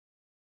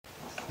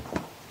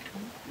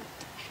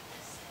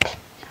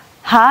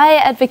Hi,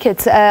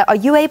 Advocate. Are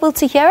you able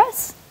to hear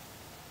us?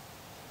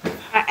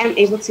 I am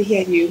able to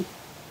hear you.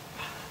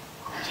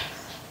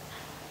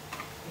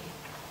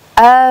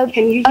 Can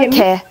you hear me?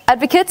 Okay.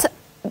 Advocate,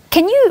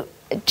 can you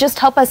just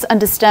help us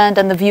understand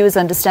and the viewers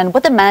understand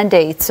what the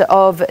mandate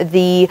of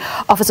the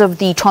Office of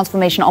the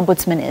Transformation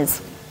Ombudsman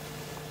is?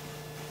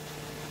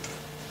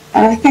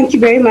 Thank you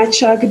very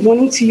much. Good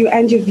morning to you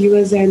and your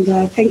viewers, and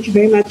thank you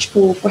very much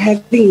for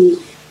having me.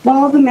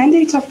 Well, the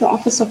mandate of the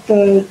Office of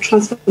the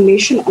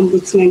Transformation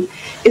Ombudsman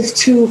is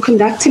to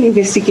conduct an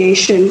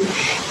investigation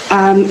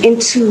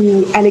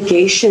into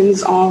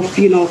allegations of,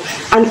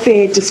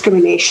 unfair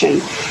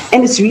discrimination.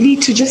 And it's really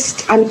to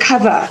just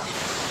uncover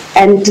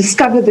and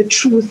discover the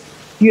truth,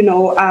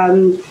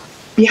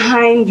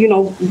 behind,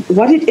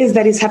 what it is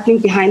that is happening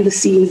behind the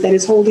scenes that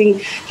is holding,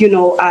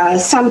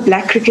 some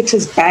black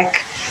cricketers back.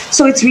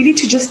 So it's really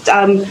to just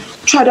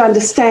try to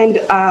understand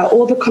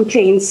all the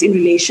complaints in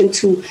relation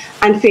to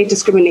unfair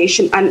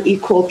discrimination,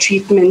 unequal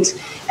treatment,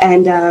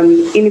 and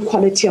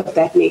inequality of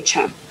that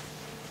nature.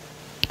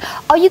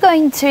 Are you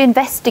going to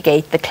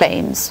investigate the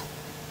claims?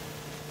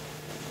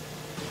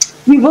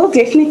 We will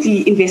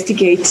definitely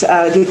investigate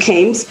the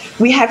claims.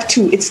 We have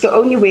to. It's the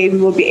only way we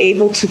will be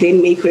able to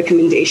then make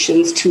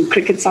recommendations to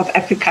Cricket South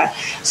Africa.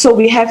 So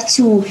we have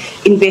to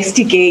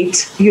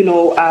investigate,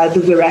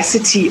 the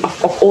veracity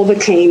of all the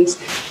claims,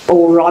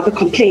 or rather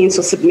complaints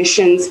or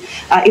submissions,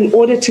 in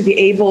order to be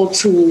able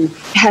to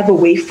have a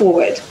way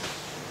forward.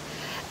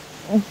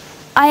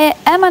 I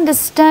am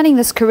understanding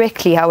this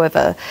correctly,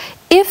 however.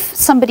 If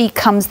somebody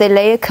comes, they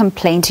lay a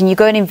complaint and you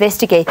go and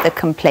investigate the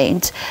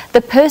complaint,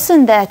 the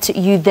person that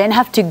you then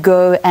have to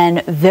go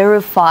and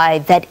verify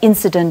that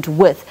incident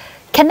with,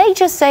 can they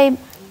just say,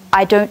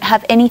 I don't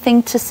have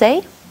anything to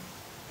say?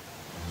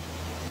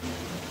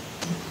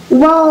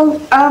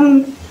 Well,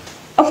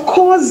 of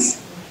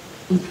course,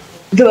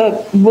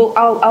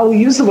 I'll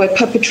use the word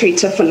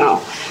perpetrator for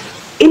now.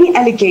 Any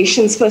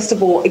allegations, first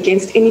of all,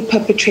 against any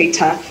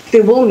perpetrator,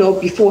 they will know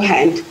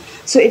beforehand.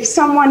 So if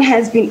someone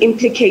has been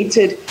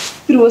implicated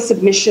through a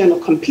submission or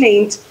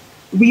complaint,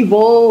 we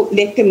will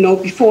let them know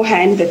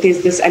beforehand that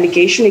there's this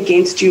allegation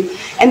against you,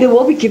 and they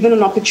will be given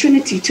an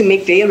opportunity to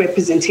make their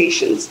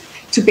representations,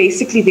 to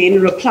basically then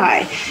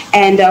reply.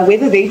 And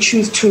whether they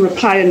choose to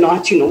reply or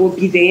not, will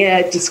be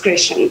their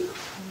discretion.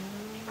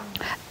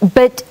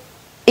 But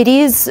it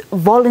is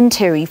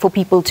voluntary for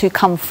people to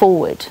come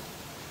forward.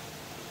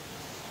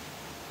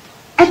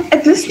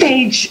 At this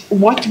stage,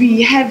 what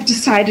we have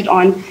decided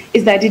on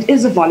is that it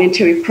is a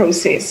voluntary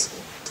process,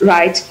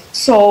 right?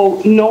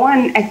 So no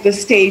one at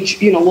this stage,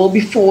 will be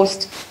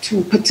forced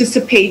to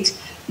participate.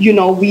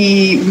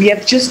 We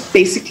have just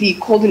basically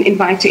called an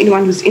invite to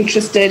anyone who's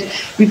interested.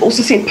 We've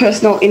also sent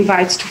personal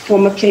invites to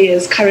former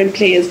players, current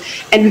players,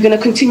 and we're going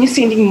to continue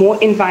sending more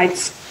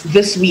invites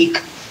this week.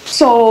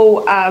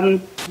 So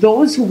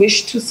those who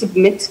wish to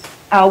submit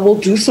will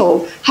do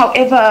so.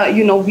 However,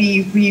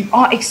 we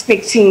are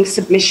expecting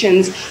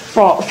submissions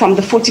from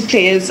the 40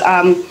 players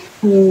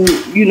who,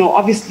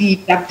 obviously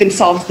dubbed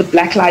themselves the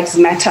Black Lives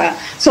Matter.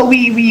 So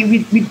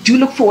we do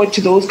look forward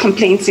to those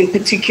complaints in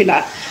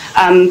particular.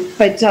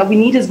 But we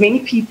need as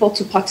many people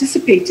to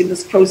participate in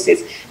this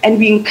process, and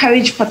we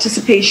encourage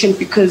participation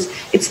because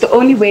it's the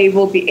only way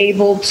we'll be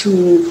able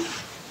to,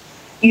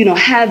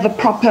 have a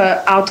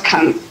proper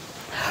outcome.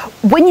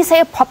 When you say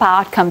a proper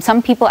outcome,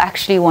 some people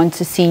actually want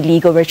to see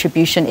legal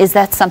retribution. Is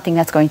that something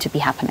that's going to be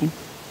happening?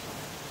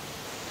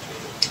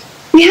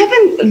 We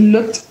haven't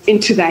looked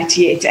into that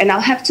yet, and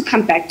I'll have to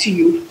come back to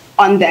you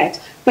on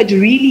that. But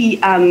really,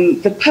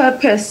 the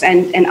purpose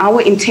and our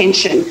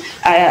intention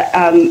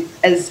in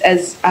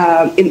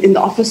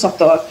the Office of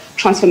the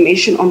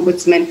Transformation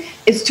Ombudsman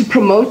is to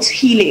promote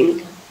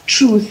healing,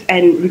 truth,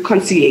 and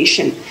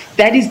reconciliation.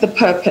 That is the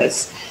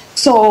purpose.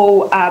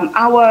 So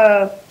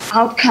our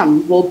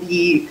outcome will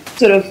be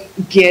sort of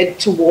geared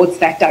towards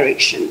that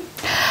direction.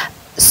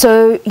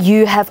 So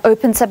you have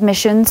open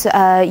submissions.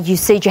 You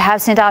said you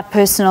have sent out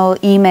personal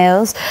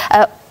emails.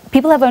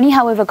 People have only,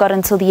 however, got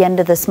until the end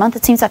of this month.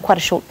 It seems like quite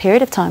a short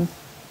period of time.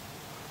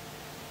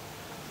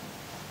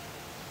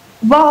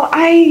 Well,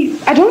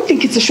 I don't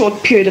think it's a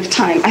short period of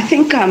time. I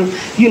think,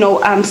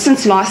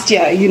 since last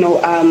year,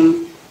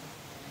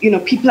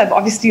 people have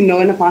obviously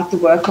known about the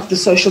work of the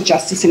Social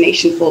Justice and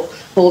Nation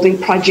Building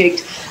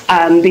Project.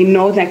 They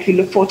know that we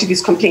look forward to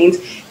these complaints.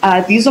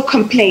 These are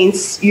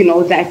complaints,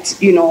 that,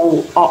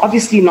 are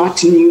obviously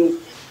not new.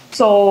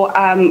 So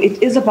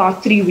it is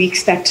about 3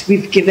 weeks that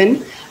we've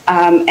given.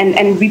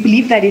 And we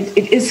believe that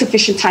it is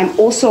sufficient time.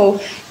 Also,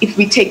 if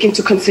we take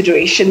into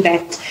consideration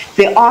that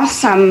there are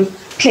some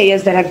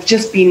players that have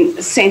just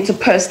been sent a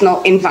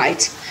personal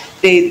invite.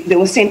 They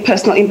were sent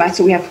personal invites,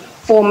 so we have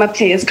former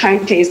players,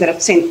 current players that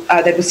have sent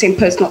that were sent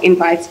personal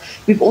invites.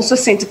 We've also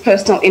sent a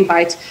personal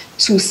invite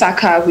to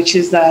SACA, which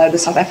is the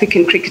South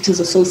African Cricketers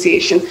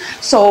Association.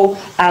 So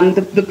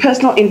the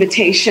personal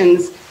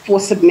invitations for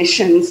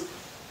submissions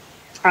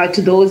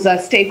to those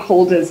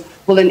stakeholders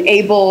will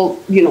enable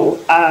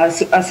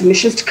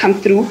submissions to come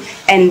through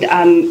and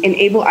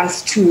enable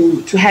us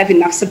to have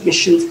enough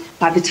submissions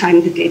by the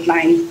time the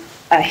deadline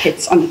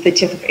hits on the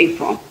 30th of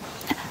April.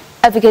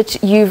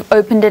 Advocate, you've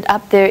opened it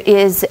up. There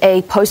is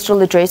a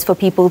postal address for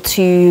people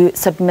to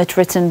submit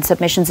written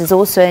submissions. There's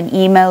also an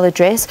email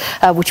address,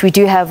 which we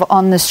do have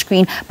on the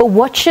screen. But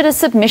what should a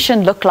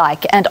submission look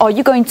like? And are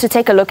you going to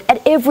take a look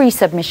at every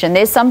submission?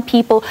 There's some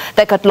people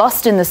that got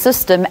lost in the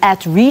system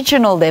at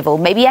regional level,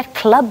 maybe at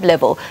club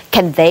level.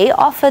 Can they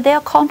offer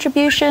their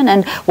contribution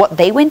and what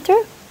they went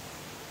through?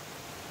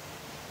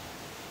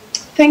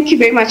 Thank you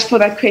very much for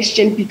that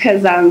question,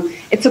 because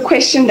it's a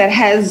question that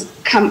has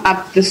come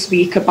up this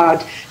week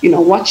about,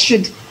 what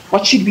should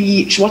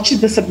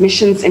the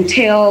submissions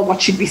entail?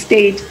 What should we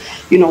state?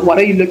 What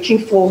are you looking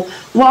for?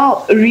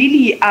 Well,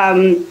 really,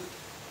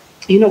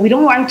 we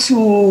don't want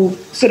to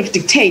sort of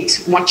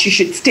dictate what you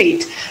should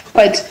state,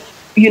 but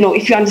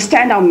if you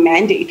understand our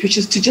mandate, which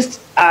is to just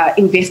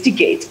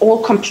investigate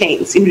all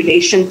complaints in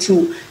relation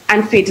to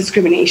unfair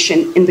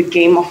discrimination in the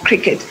game of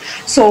cricket.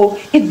 So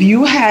if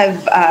you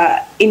have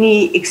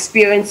any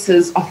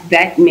experiences of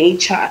that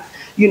nature,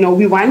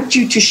 we want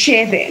you to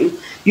share them,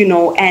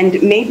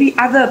 and maybe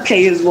other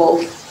players will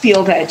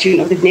feel that,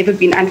 they've never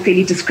been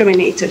unfairly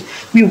discriminated.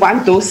 We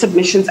want those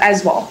submissions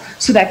as well,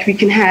 so that we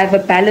can have a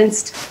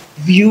balanced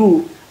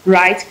view,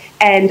 right?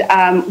 And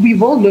we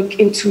will look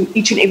into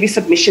each and every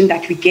submission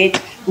that we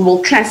get. We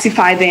will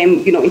classify them,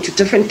 into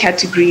different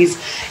categories.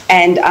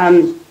 And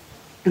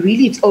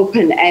really, it's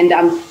open. And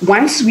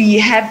once we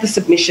have the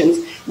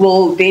submissions,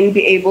 we'll then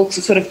be able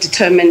to sort of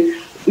determine,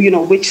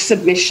 which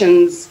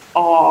submissions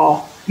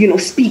are,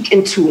 speak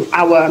into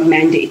our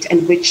mandate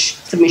and which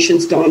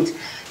submissions don't.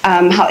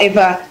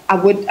 However, I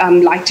would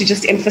like to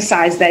just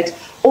emphasize that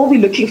all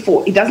we're looking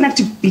for, it doesn't have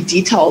to be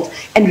detailed.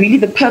 And really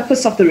the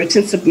purpose of the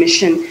written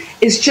submission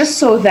is just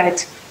so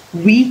that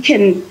we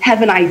can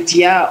have an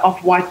idea of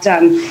what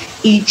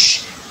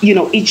each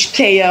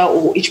player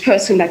or each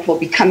person that will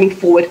be coming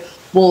forward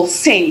will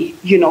say,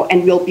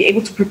 and we'll be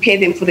able to prepare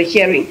them for the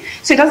hearing.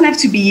 So it doesn't have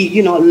to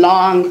be,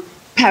 long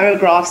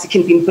paragraphs. It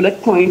can be in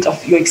bullet point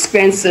of your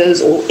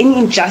experiences or any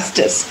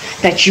injustice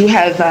that you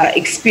have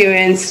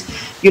experienced.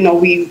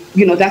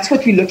 That's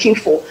what we're looking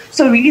for.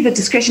 So really the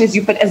discretion is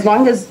you, but as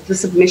long as the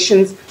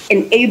submissions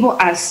enable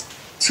us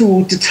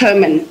to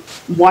determine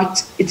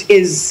what it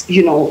is,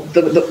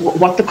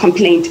 what the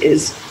complaint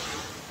is.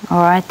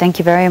 All right, thank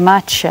you very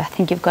much. I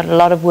think you've got a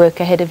lot of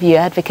work ahead of you,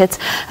 advocates,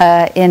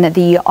 in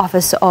the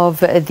office of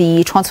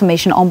the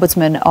Transformation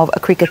Ombudsman of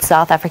Cricket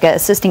South Africa,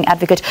 assisting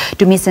advocate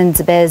Dumisa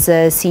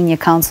Ntsebeza Senior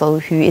Counsel,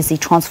 who is the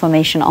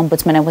Transformation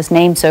Ombudsman and was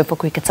named so for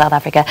Cricket South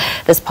Africa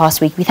this past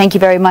week. We thank you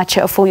very much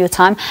for your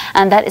time,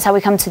 and that is how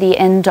we come to the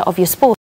end of your sport.